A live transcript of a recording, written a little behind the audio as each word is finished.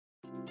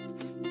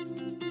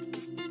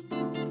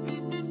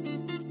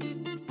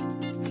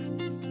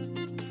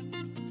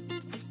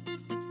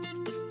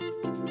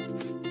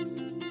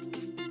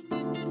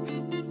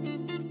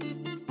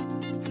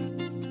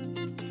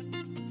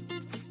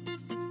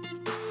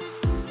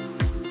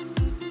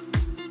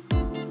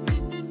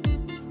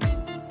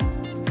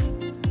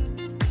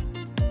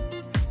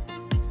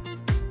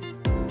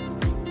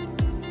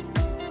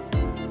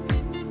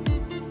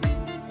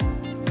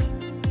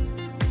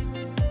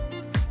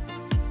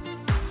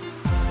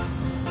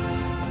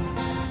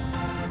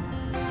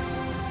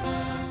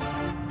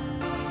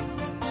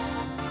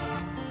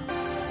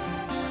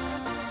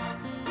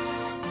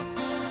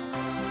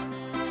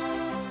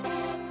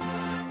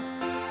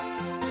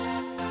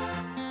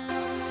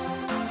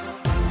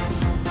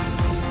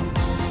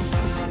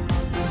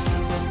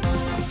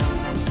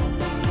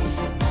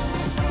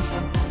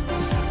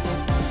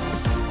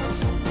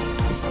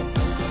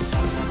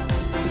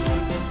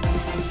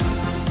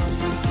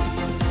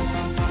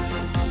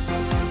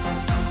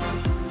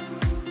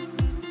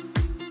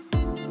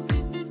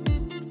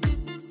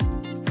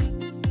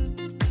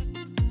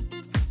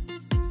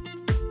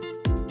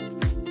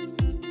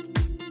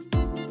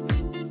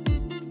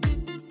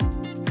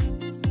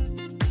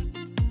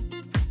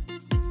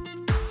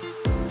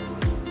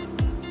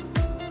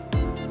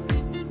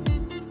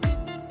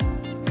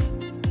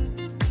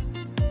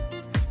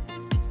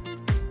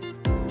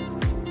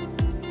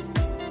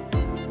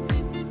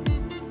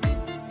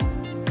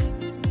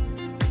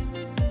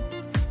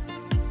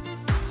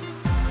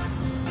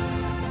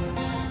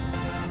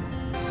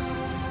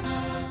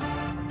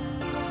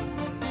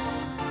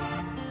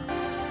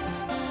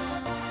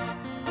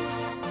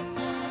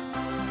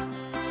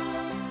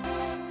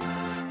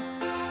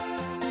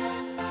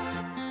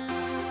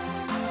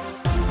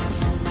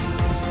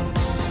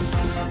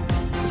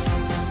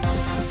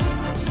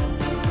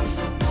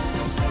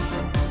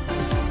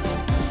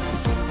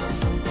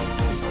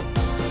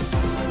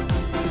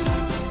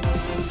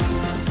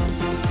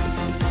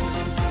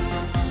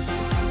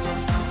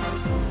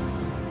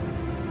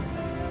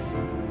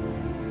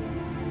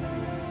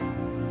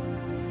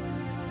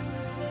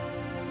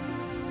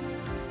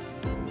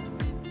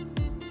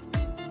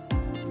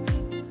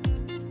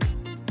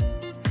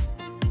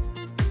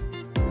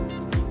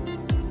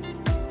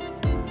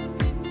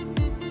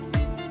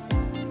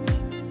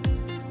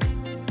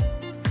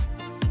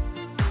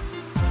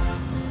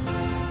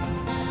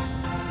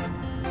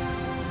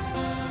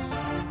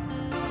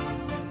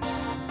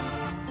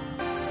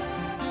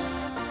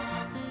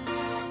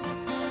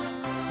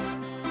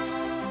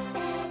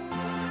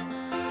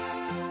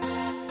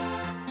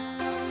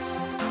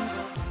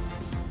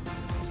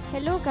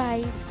Hello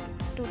guys,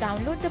 to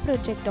download the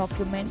project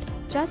document,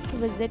 just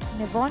visit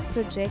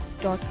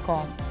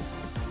nivonprojects.com.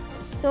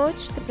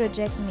 Search the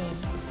project name.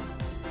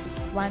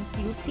 Once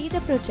you see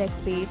the project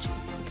page,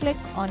 click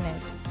on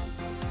it.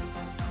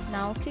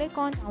 Now click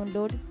on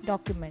download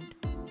document.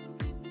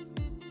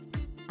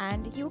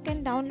 And you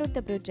can download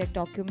the project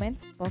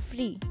documents for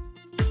free.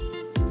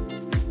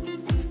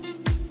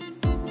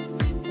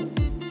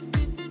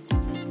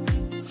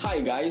 Hi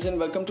guys, and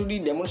welcome to the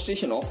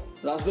demonstration of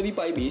Raspberry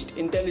Pi based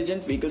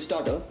intelligent vehicle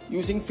starter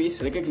using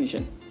face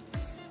recognition.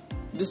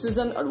 This is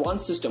an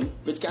advanced system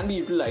which can be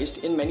utilized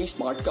in many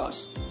smart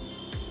cars.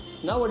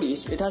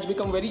 Nowadays it has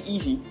become very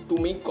easy to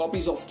make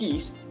copies of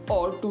keys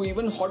or to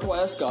even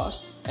hotwire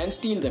cars and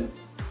steal them.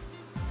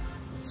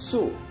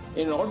 So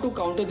in order to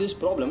counter this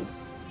problem,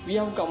 we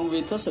have come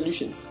with a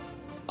solution.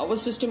 Our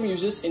system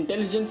uses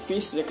intelligent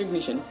face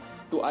recognition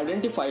to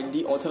identify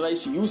the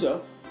authorized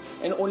user,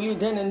 and only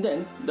then and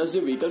then does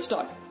the vehicle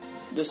start.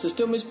 The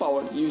system is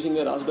powered using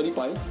a Raspberry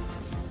Pi.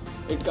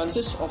 It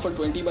consists of a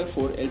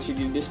 20x4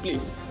 LCD display,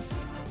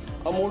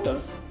 a motor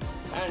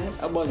and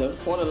a buzzer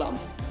for alarm.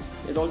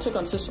 It also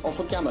consists of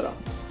a camera.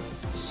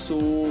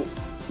 So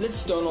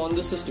let's turn on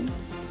the system.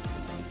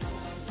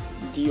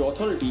 The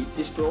authority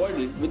is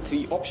provided with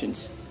three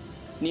options,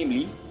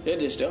 namely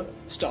register,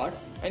 start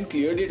and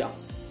clear data.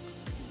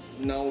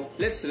 Now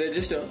let's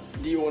register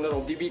the owner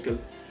of the vehicle.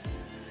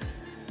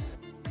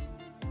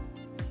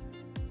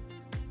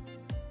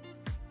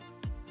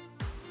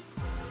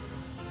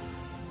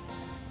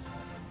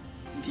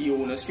 The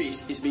owner's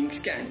face is being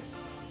scanned.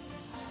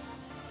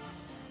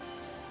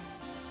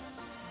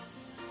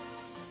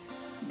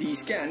 The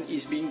scan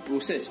is being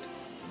processed.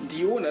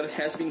 The owner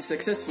has been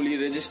successfully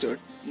registered.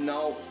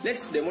 Now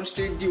let's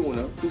demonstrate the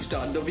owner to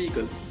start the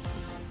vehicle.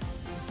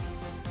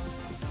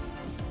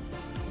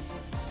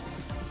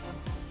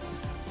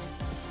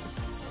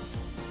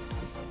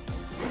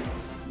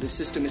 The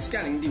system is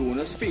scanning the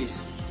owner's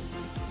face.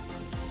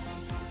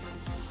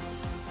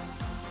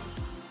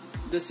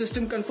 The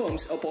system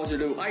confirms a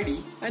positive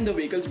ID and the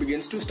vehicle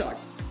begins to start.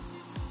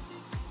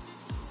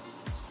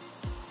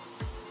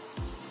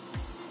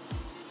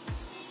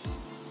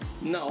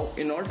 Now,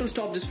 in order to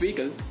stop this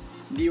vehicle,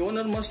 the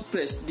owner must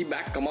press the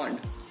back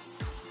command.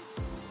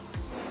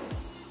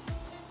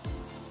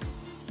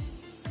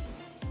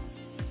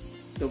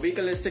 The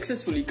vehicle has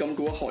successfully come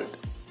to a halt.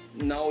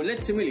 Now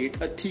let's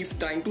simulate a thief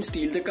trying to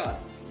steal the car.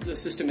 The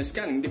system is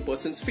scanning the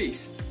person's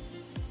face.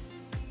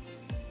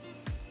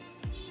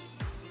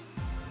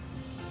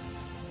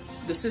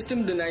 The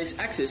system denies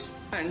access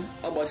and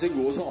a buzzer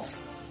goes off.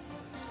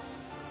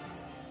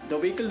 The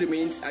vehicle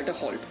remains at a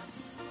halt.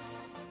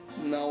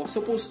 Now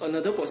suppose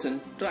another person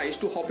tries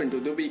to hop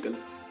into the vehicle.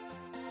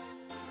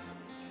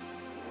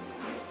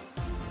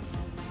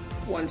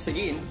 Once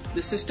again,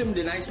 the system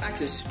denies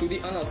access to the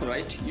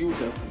unauthorized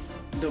user.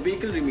 The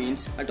vehicle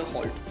remains at a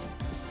halt.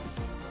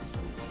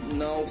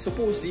 Now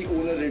suppose the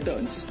owner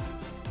returns.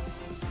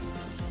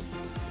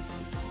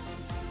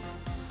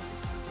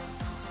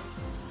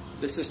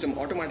 The system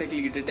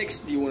automatically detects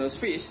the owner's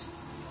face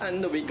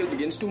and the vehicle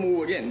begins to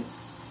move again.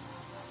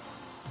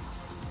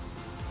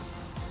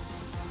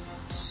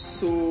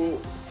 So,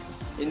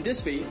 in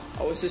this way,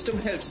 our system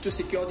helps to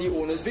secure the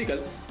owner's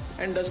vehicle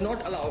and does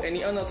not allow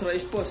any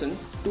unauthorized person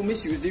to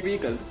misuse the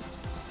vehicle.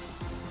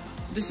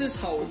 This is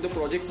how the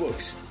project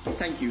works.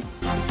 Thank you.